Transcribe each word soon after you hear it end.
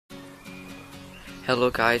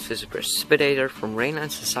Hello guys, this is Precipitator from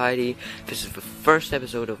Rainland Society. This is the first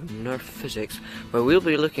episode of Nerf Physics, where we'll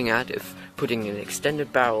be looking at if putting an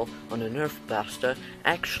extended barrel on a Nerf blaster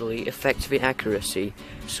actually affects the accuracy.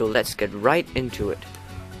 So let's get right into it.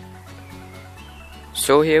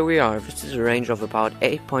 So here we are. This is a range of about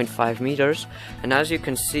 8.5 meters, and as you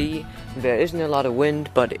can see, there isn't a lot of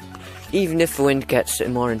wind, but even if the wind gets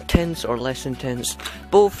more intense or less intense,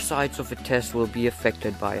 both sides of the test will be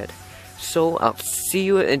affected by it. So I'll see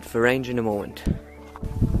you at the range in a moment.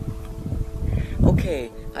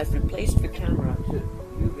 Okay, I've replaced the camera to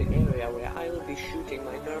view the area where I will be shooting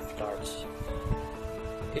my Nerf darts.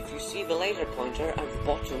 If you see the laser pointer at the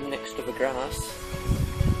bottom next to the grass,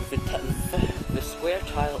 the square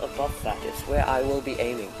tile above that is where I will be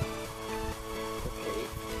aiming. Okay.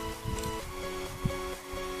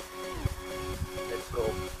 Let's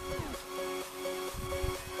go.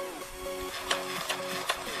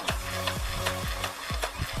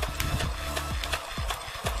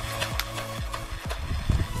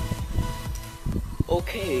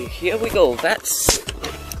 Okay, here we go. That's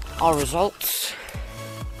our results.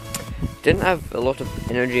 Didn't have a lot of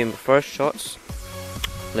energy in the first shots,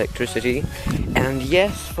 electricity, and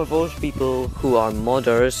yes, for those people who are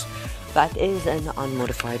modders, that is an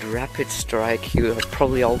unmodified rapid strike. You are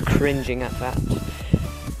probably all cringing at that,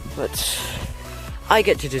 but I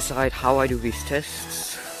get to decide how I do these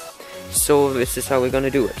tests, so this is how we're gonna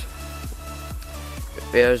do it.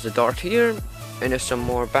 There's a dart here, and there's some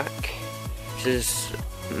more back. This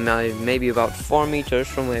is maybe about 4 meters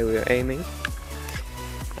from where we were aiming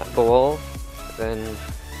at the wall. Then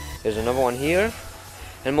there's another one here,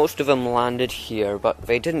 and most of them landed here, but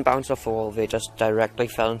they didn't bounce off the wall, they just directly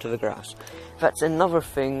fell into the grass. That's another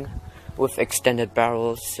thing with extended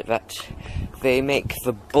barrels, that they make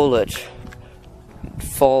the bullet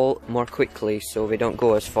fall more quickly, so they don't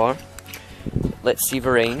go as far. Let's see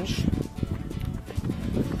the range.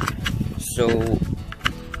 So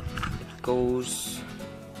goes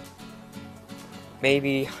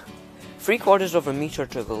maybe 3/4 of a meter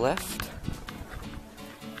to the left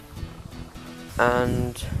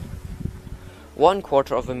and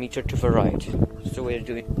 1/4 of a meter to the right. So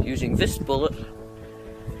we're using this bullet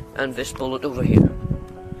and this bullet over here.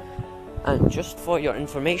 And just for your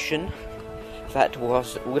information, that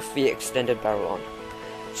was with the extended barrel on.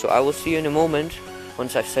 So I will see you in a moment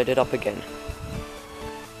once I've set it up again.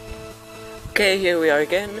 Okay, here we are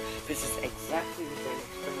again. This is exactly the same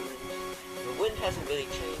experiment. The wind hasn't really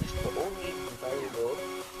changed. The only variable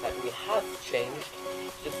that we have changed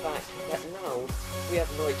is the fact that now we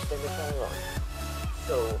have no extended barrel on.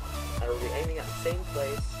 So I will be aiming at the same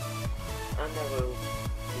place, and I will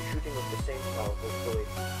be shooting with the same power, hopefully.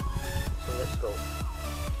 So let's go.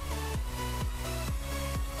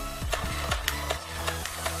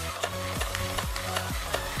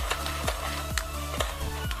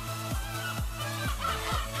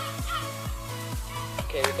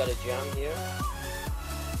 Okay, we got a jam here.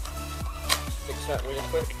 Fix that really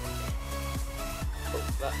quick. Oh,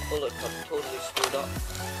 that bullet got totally screwed up.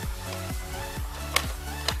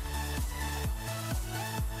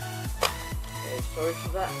 Okay, sorry for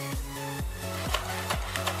that.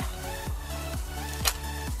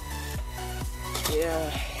 Yeah.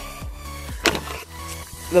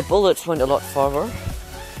 The bullets went a lot farther.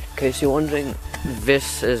 In case you're wondering,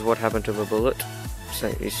 this is what happened to the bullet. It's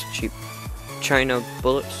like these cheap China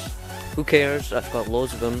bullets. Who cares? I've got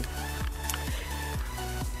loads of them.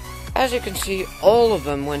 As you can see, all of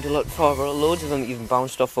them went a lot farther. Loads of them even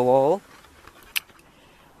bounced off the wall.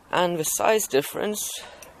 And the size difference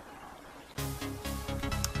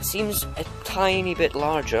seems a tiny bit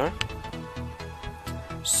larger.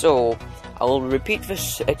 So I will repeat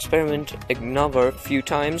this experiment another few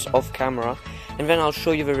times off camera, and then I'll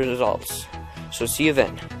show you the results. So see you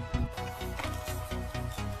then.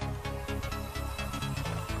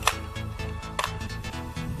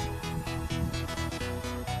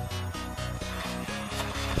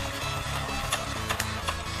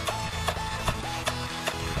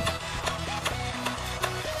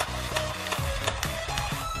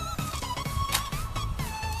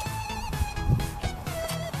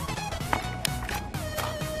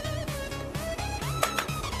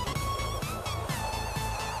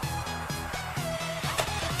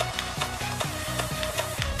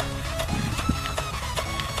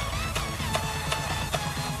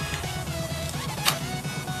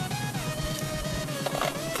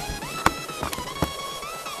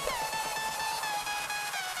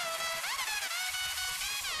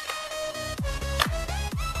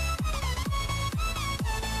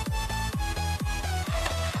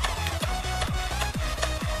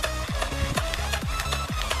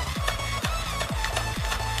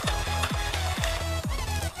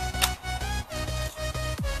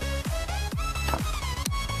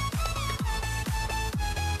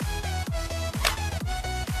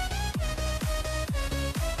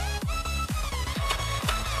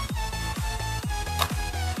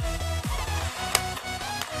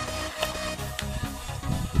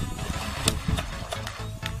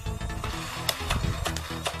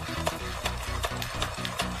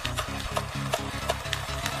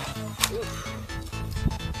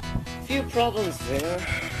 few problems there.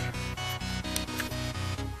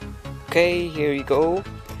 Okay, here you go.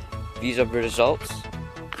 These are the results.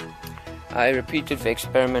 I repeated the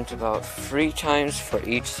experiment about 3 times for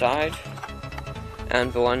each side,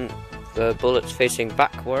 and the bullets facing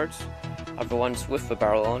backwards are the ones with the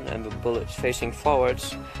barrel on, and the bullets facing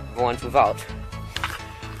forwards are the ones without.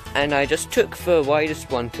 And I just took the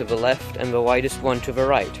widest one to the left and the widest one to the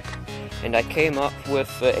right, and I came up with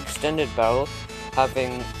the extended barrel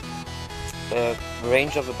having a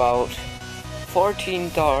range of about 14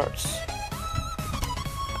 darts,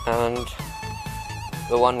 and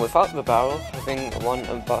the one without the barrel having one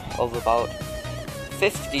of about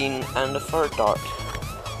 15 and a third dart.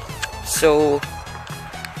 So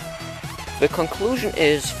the conclusion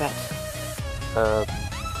is that the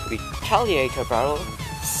retaliator barrel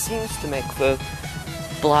seems to make the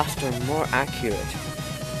blaster more accurate.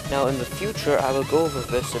 Now in the future I will go over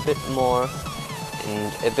this a bit more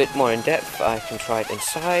in depth. I can try it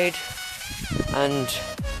inside, and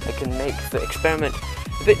I can make the experiment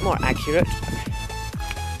a bit more accurate.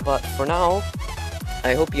 But for now,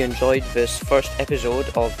 I hope you enjoyed this first episode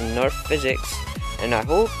of Nerf Physics, and I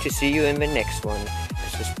hope to see you in the next one.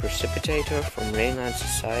 This is Precipitator from Rainland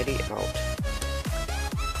Society out.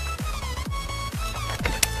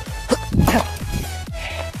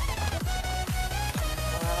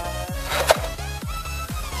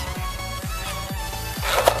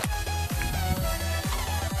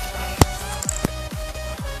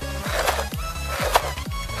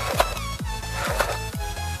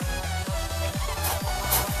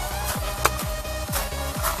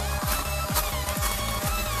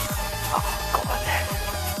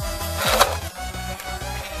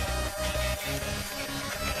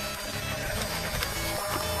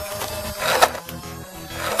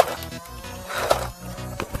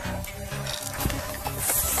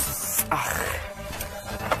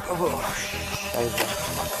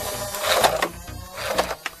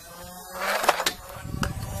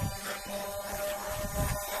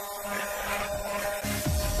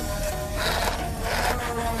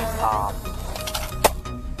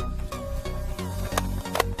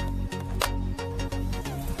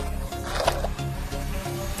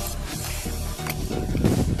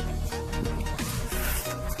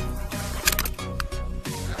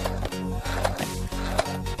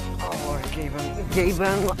 Gave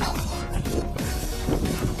him.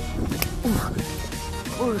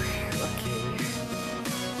 Okay.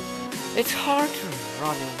 It's hard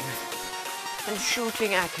running and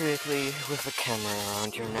shooting accurately with the camera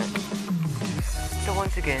around your neck. So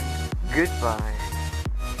once again, goodbye.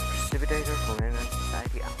 Precipitator from Rainland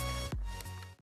Society out.